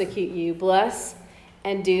that persecute you, bless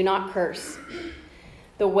and do not curse.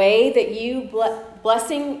 The way that you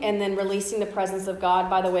blessing and then releasing the presence of God,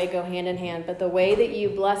 by the way, go hand in hand. But the way that you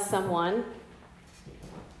bless someone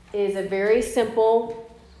is a very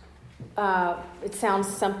simple, it sounds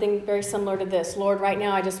something very similar to this. Lord, right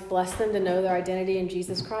now I just bless them to know their identity in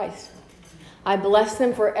Jesus Christ. I bless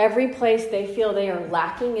them for every place they feel they are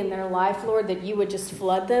lacking in their life, Lord, that you would just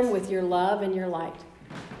flood them with your love and your light.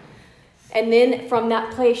 And then from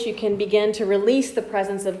that place, you can begin to release the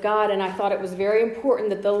presence of God. And I thought it was very important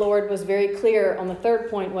that the Lord was very clear on the third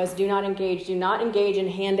point was do not engage in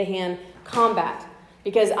hand-to-hand combat.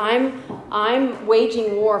 Because I'm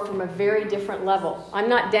waging war from a very different level. I'm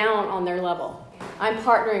not down on their level. I'm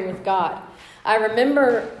partnering with God. I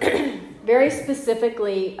remember very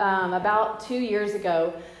specifically about 2 years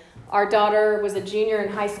ago, our daughter was a junior in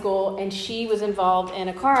high school, and she was involved in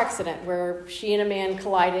a car accident where she and a man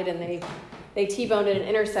collided, and they T-boned at an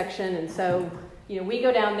intersection. And so, we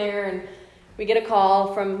go down there, and we get a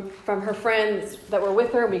call from her friends that were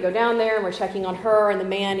with her. We go down there, and we're checking on her, and the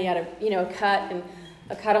man, he had a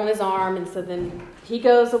cut on his arm, and so then he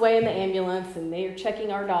goes away in the ambulance, and they're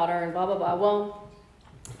checking our daughter, and blah, blah, blah. Well,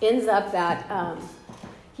 ends up that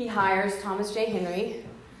he hires Thomas J. Henry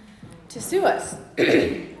to sue us.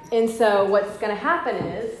 And so what's going to happen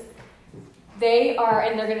is they're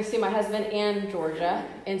going to sue my husband and Georgia.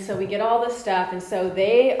 And so we get all this stuff. And so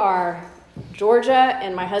they are, Georgia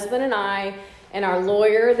and my husband and I and our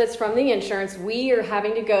lawyer that's from the insurance, we are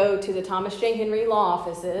having to go to the Thomas J. Henry law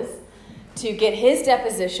offices to get his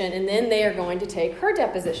deposition. And then they are going to take her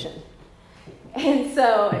deposition. And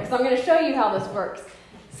so I'm going to show you how this works.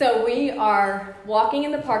 So we are walking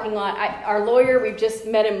in the parking lot. Our lawyer, we've just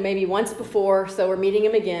met him maybe once before, so we're meeting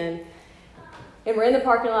him again. And we're in the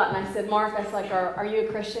parking lot, and I said, Mark, I was like, are you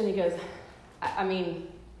a Christian? He goes, I mean,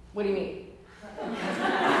 what do you mean? And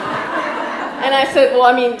I said,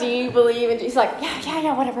 well, do you believe? And he's like,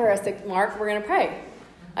 yeah, whatever. I said, Mark, we're going to pray.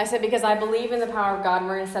 I said, because I believe in the power of God, and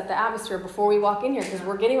we're going to set the atmosphere before we walk in here, because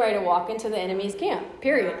we're getting ready to walk into the enemy's camp,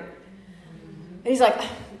 period. And he's like,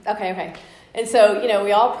 okay. And so,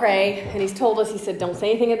 we all pray, and he's told us, he said, don't say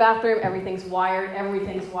anything in the bathroom. Everything's wired in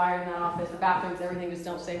that office. The bathrooms, everything, just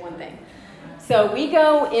don't say one thing. So we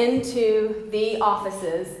go into the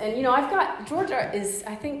offices, and, I've got, Georgia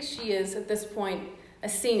I think she is at this point a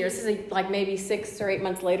senior. This is like maybe 6 or 8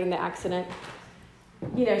 months later in the accident.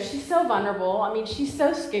 She's so vulnerable. She's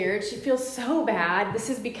so scared. She feels so bad. This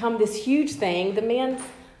has become this huge thing. The man's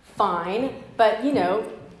fine, but, you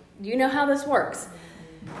know how this works.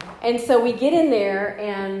 And so we get in there,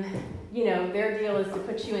 and their deal is to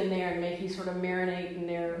put you in there and make you sort of marinate in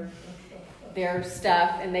their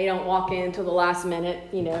stuff, and they don't walk in until the last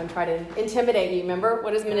minute, and try to intimidate you. Remember,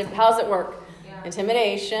 how does it work? Yeah.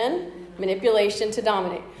 Intimidation, manipulation to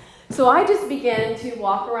dominate. So I just began to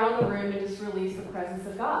walk around the room and just release the presence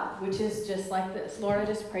of God, which is just like this. Lord, I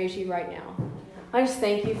just praise you right now. I just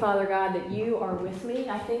thank you, Father God, that you are with me.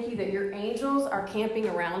 I thank you that your angels are camping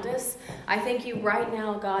around us. I thank you right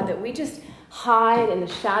now, God, that we just hide in the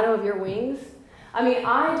shadow of your wings. I mean,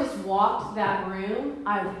 I just walked that room,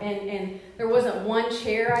 and there wasn't one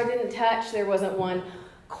chair I didn't touch. There wasn't one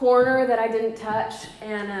corner that I didn't touch.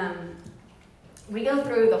 And we go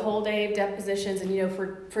through the whole day of depositions, and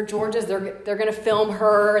for Georgia's, they're going to film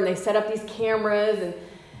her, and they set up these cameras, and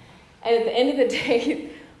at the end of the day,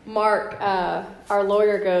 Mark, our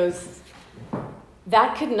lawyer, goes,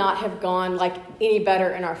 that could not have gone like any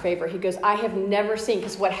better in our favor. He goes, I have never seen,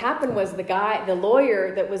 because what happened was the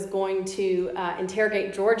lawyer that was going to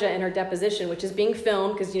interrogate Georgia in her deposition, which is being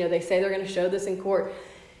filmed, because they say they're going to show this in court.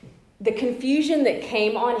 The confusion that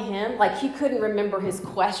came on him, like he couldn't remember his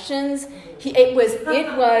questions. I was going,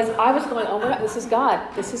 oh my God, this is God.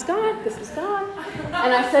 This is God. This is God.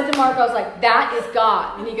 And I said to Mark, I was like, that is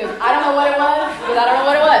God. And he goes, I don't know what it was. He goes, I don't know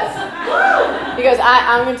what it was. He goes,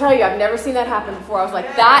 I'm going to tell you, I've never seen that happen before. I was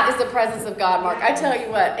like, that is the presence of God, Mark. I tell you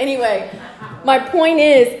what. Anyway, my point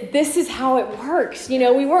is, this is how it works. We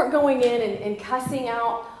weren't going in and cussing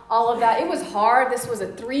out all of that. It was hard. This was a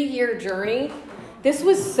 3-year journey. This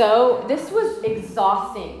was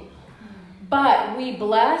exhausting. But we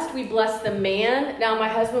blessed the man. Now my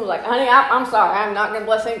husband was like, honey, I'm sorry, I'm not going to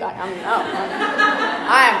bless anybody. I'm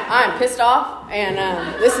pissed off, and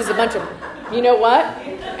this is a bunch of, you know what?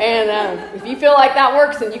 And if you feel like that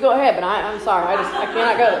works, then you go ahead, but I'm sorry, I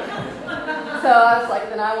cannot go there. So I was like,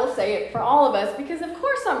 then I will say it for all of us, because of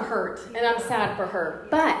course I'm hurt, and I'm sad for her.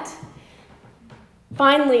 But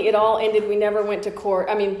finally, it all ended. We never went to court.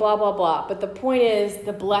 I mean, blah, blah, blah. But the point is,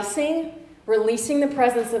 the blessing, releasing the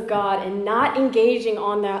presence of God, and not engaging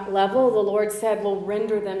on that level, the Lord said, will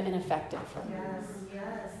render them ineffective. Yes,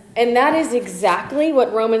 yes. And that is exactly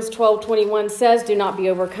what Romans 12:21 says. Do not be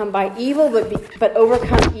overcome by evil, but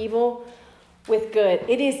overcome evil with good.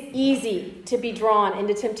 It is easy to be drawn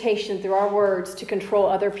into temptation through our words to control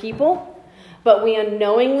other people, but we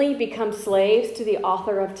unknowingly become slaves to the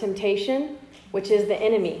author of temptation, which is the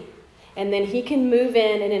enemy. And then he can move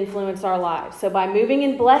in and influence our lives. So by moving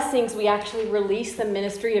in blessings, we actually release the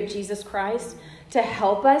ministry of Jesus Christ to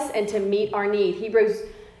help us and to meet our need. Hebrews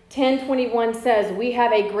 10:21 says, we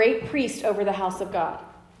have a great priest over the house of God.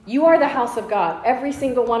 You are the house of God. Every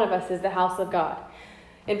single one of us is the house of God.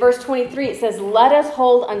 In verse 23, it says, let us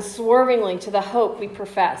hold unswervingly to the hope we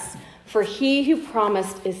profess, for he who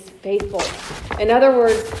promised is faithful. In other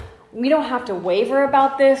words, we don't have to waver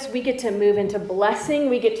about this. We get to move into blessing.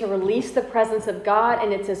 We get to release the presence of God.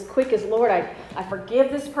 And it's as quick as, Lord, I forgive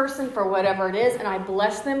this person for whatever it is. And I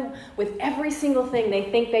bless them with every single thing they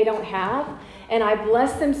think they don't have. And I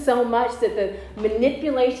bless them so much that the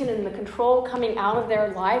manipulation and the control coming out of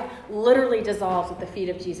their life literally dissolves at the feet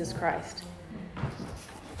of Jesus Christ.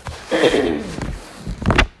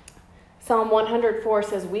 Psalm 104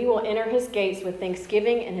 says, we will enter his gates with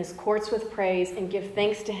thanksgiving and his courts with praise, and give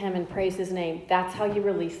thanks to him and praise his name. That's how you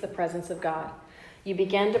release the presence of God. You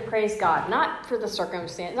begin to praise God, not for the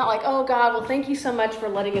circumstance, not like, oh God, well, thank you so much for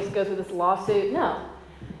letting us go through this lawsuit. No,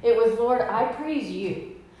 it was, Lord, I praise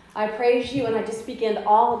you. I praise you, and I just begin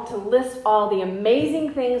to list all the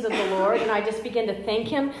amazing things of the Lord, and I just begin to thank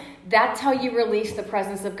him. That's how you release the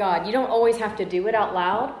presence of God. You don't always have to do it out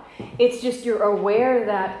loud. It's just you're aware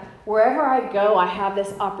that wherever I go, I have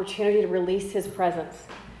this opportunity to release his presence.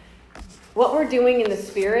 What we're doing in the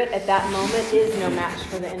spirit at that moment is no match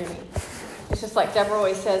for the enemy. It's just like Deborah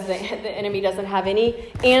always says, that the enemy doesn't have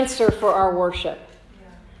any answer for our worship. Yeah.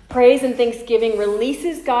 Praise and thanksgiving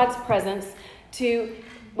releases God's presence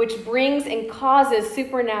which brings and causes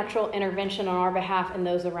supernatural intervention on our behalf and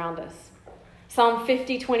those around us. Psalm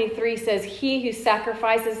 50:23 says, he who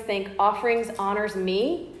sacrifices thank offerings honors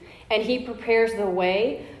me, and he prepares the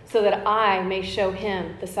way so that I may show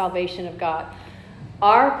him the salvation of God.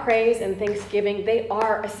 Our praise and thanksgiving, they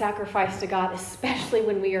are a sacrifice to God, especially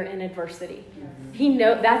when we are in adversity.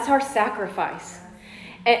 That's our sacrifice.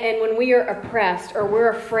 And when we are oppressed, or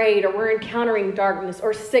we're afraid, or we're encountering darkness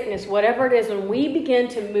or sickness, whatever it is, when we begin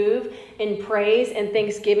to move in praise and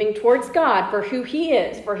thanksgiving towards God for who he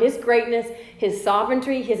is, for his greatness, his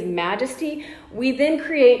sovereignty, his majesty, we then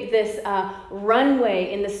create this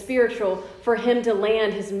runway in the spiritual for him to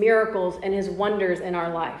land his miracles and his wonders in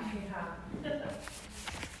our life.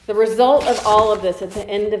 The result of all of this at the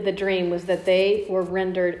end of the dream was that they were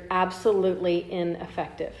rendered absolutely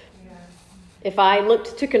ineffective. Yes. If I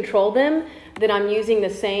looked to control them, then I'm using the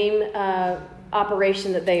same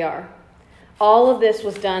operation that they are. All of this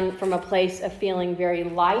was done from a place of feeling very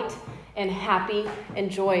light and happy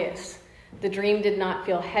and joyous. The dream did not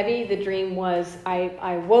feel heavy. The dream was,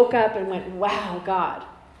 I woke up and went, wow, God,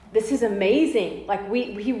 this is amazing. Like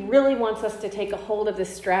he really wants us to take a hold of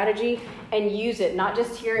this strategy and use it, not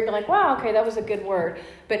just hear it and be like, wow, okay, that was a good word,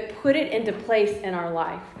 but put it into place in our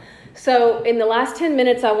life. So in the last 10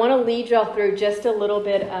 minutes, I want to lead y'all through just a little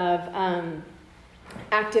bit of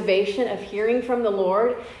activation of hearing from the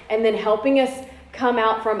Lord and then helping us come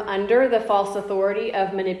out from under the false authority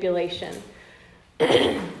of manipulation.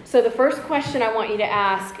 So the first question I want you to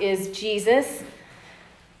ask is, Jesus,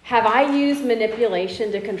 have I used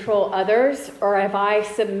manipulation to control others, or have I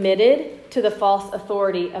submitted to the false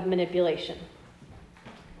authority of manipulation?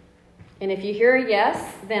 And if you hear a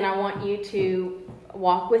yes, then I want you to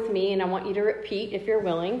walk with me, and I want you to repeat, if you're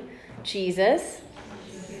willing, Jesus,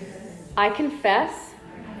 I confess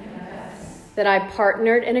that I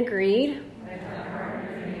partnered and agreed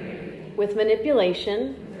with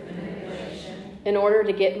manipulation in order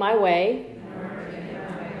to get my way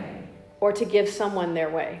or to give someone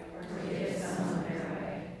their way.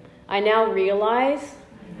 I now realize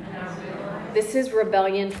this is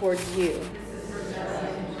rebellion towards you.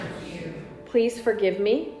 Please forgive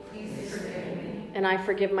me, and I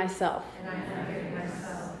forgive myself.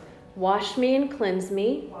 Wash me and cleanse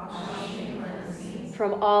me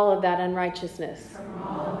from all of that unrighteousness.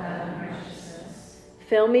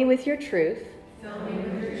 Fill me with your truth.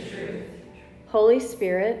 Holy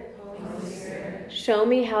Spirit, show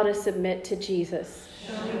me how to submit to Jesus.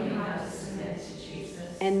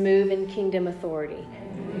 And move in kingdom authority.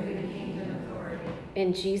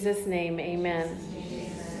 In Jesus' name, amen.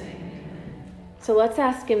 So let's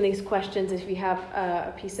ask him these questions. If you have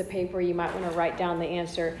a piece of paper, you might want to write down the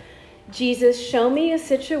answer. Jesus, show me a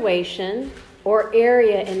situation or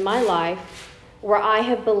area in my life where I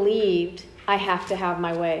have believed I have to have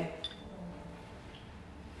my way.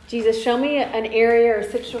 Jesus, show me an area or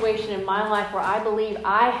situation in my life where I believe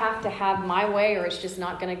I have to have my way or it's just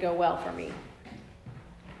not going to go well for me.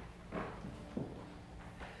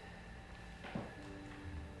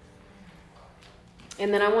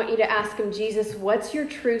 And then I want you to ask him, Jesus, what's your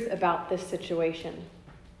truth about this situation?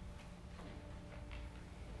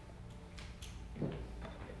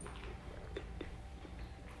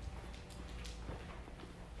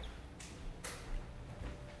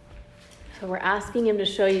 So we're asking him to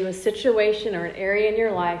show you a situation or an area in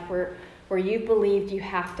your life where you believed you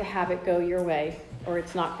have to have it go your way or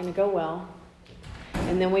it's not going to go well.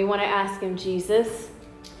 And then we want to ask him, Jesus,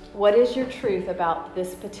 what is your truth about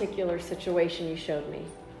this particular situation you showed me?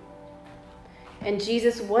 And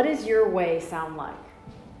Jesus, what does your way sound like?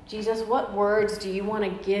 Jesus, what words do you want to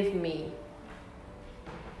give me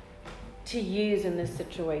to use in this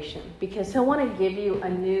situation? Because he'll want to give you a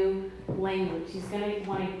new language. He's going to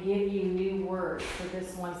want to give you new words for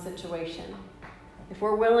this one situation. If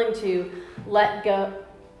we're willing to letting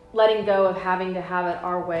go of having to have it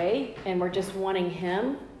our way and we're just wanting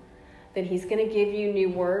him, then he's going to give you new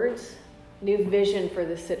words, new vision for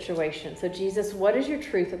this situation. So Jesus, what is your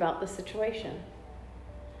truth about the situation?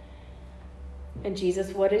 And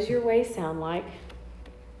Jesus, what does your way sound like?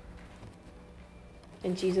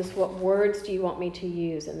 And Jesus, what words do you want me to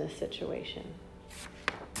use in this situation?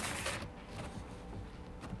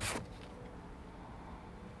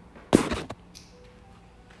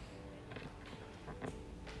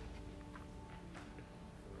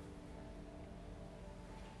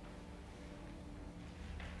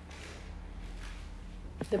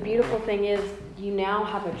 The beautiful thing is you now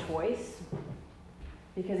have a choice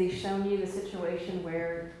because he's shown you the situation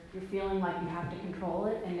where you're feeling like you have to control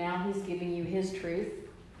it, and now he's giving you his truth,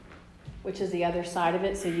 which is the other side of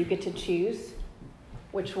it, so you get to choose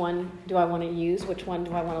which one do I want to use, which one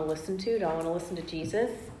do I want to listen to? Do I want to listen to Jesus?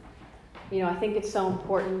 You know, I think it's so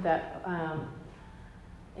important that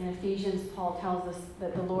in Ephesians, Paul tells us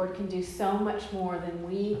that the Lord can do so much more than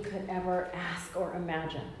we could ever ask or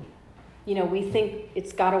imagine. You know, we think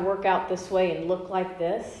it's got to work out this way and look like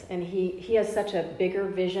this. And he has such a bigger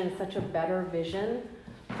vision, such a better vision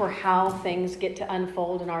for how things get to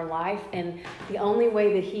unfold in our life. And the only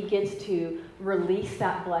way that he gets to release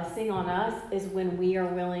that blessing on us is when we are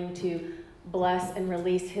willing to bless and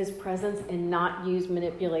release his presence and not use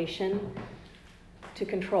manipulation to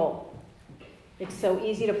control. It's so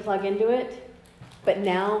easy to plug into it, but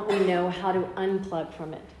now we know how to unplug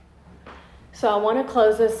from it. So I want to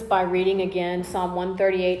close this by reading again Psalm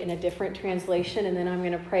 138 in a different translation, and then I'm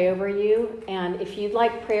going to pray over you. And if you'd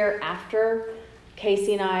like prayer after,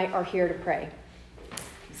 Casey and I are here to pray.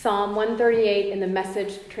 Psalm 138 in the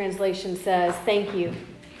Message translation says, "Thank you.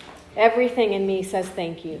 Everything in me says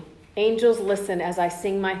thank you. Angels listen as I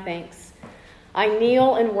sing my thanks. I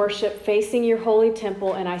kneel and worship facing your holy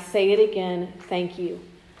temple, and I say it again, thank you.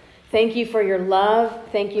 Thank you for your love.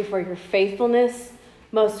 Thank you for your faithfulness.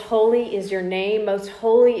 Most holy is your name. Most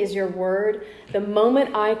holy is your word. The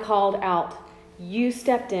moment I called out, you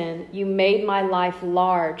stepped in. You made my life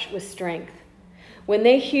large with strength. When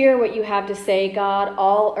they hear what you have to say, God,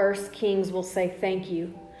 all earth's kings will say thank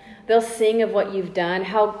you. They'll sing of what you've done.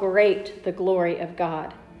 How great the glory of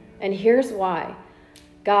God. And here's why.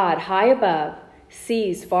 God, high above,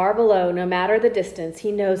 sees far below, no matter the distance.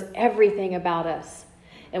 He knows everything about us.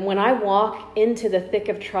 And when I walk into the thick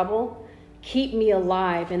of trouble, keep me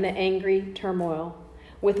alive in the angry turmoil.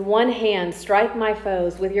 With one hand, strike my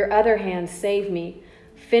foes. With your other hand, save me.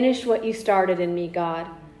 Finish what you started in me, God.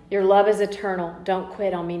 Your love is eternal. Don't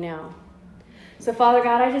quit on me now." So, Father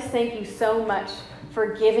God, I just thank you so much for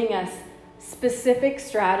giving us specific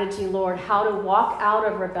strategy, Lord, how to walk out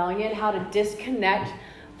of rebellion, how to disconnect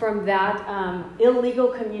from that illegal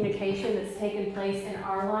communication that's taken place in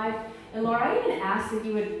our life. And Lord, I even ask that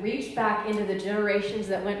you would reach back into the generations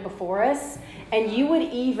that went before us, and you would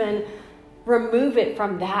even remove it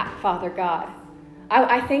from that, Father God.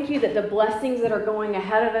 I thank you that the blessings that are going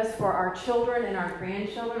ahead of us for our children and our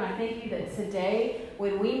grandchildren, I thank you that today,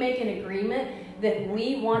 when we make an agreement that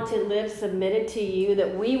we want to live submitted to you,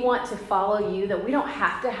 that we want to follow you, that we don't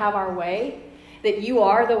have to have our way, that you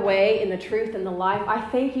are the way and the truth and the life, I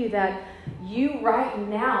thank you that you right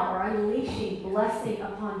now are unleashing blessing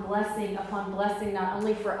upon blessing upon blessing, not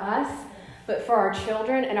only for us, but for our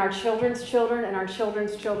children and our children's children and our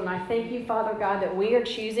children's children. I thank you, Father God, that we are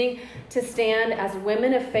choosing to stand as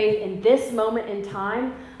women of faith in this moment in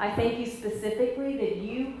time. I thank you specifically that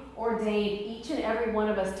you ordained each and every one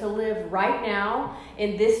of us to live right now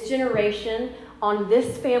in this generation on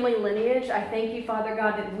this family lineage. I thank you, Father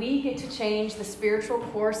God, that we get to change the spiritual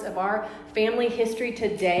course of our family history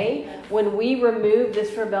today when we remove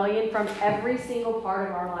this rebellion from every single part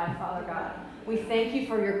of our life, Father God. We thank you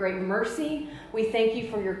for your great mercy. We thank you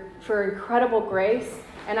for incredible grace.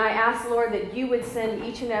 And I ask, Lord, that you would send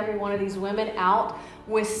each and every one of these women out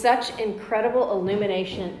with such incredible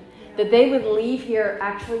illumination, that they would leave here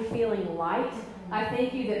actually feeling light. I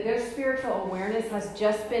thank you that their spiritual awareness has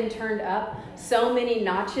just been turned up so many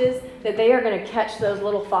notches that they are going to catch those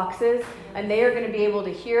little foxes, and they are going to be able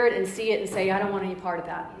to hear it and see it and say, I don't want any part of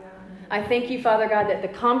that. I thank you, Father God, that the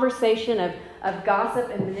conversation of gossip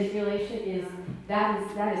and manipulation that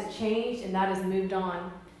has changed and that has moved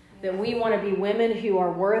on. That we want to be women who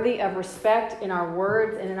are worthy of respect in our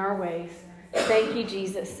words and in our ways. Thank you,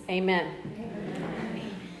 Jesus. Amen.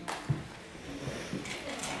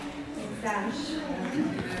 Gosh.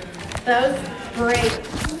 That was great.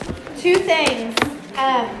 Two things.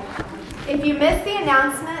 If you missed the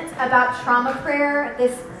announcement about trauma prayer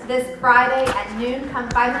this Friday at noon, come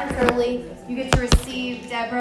 5 minutes early. You get to receive Deborah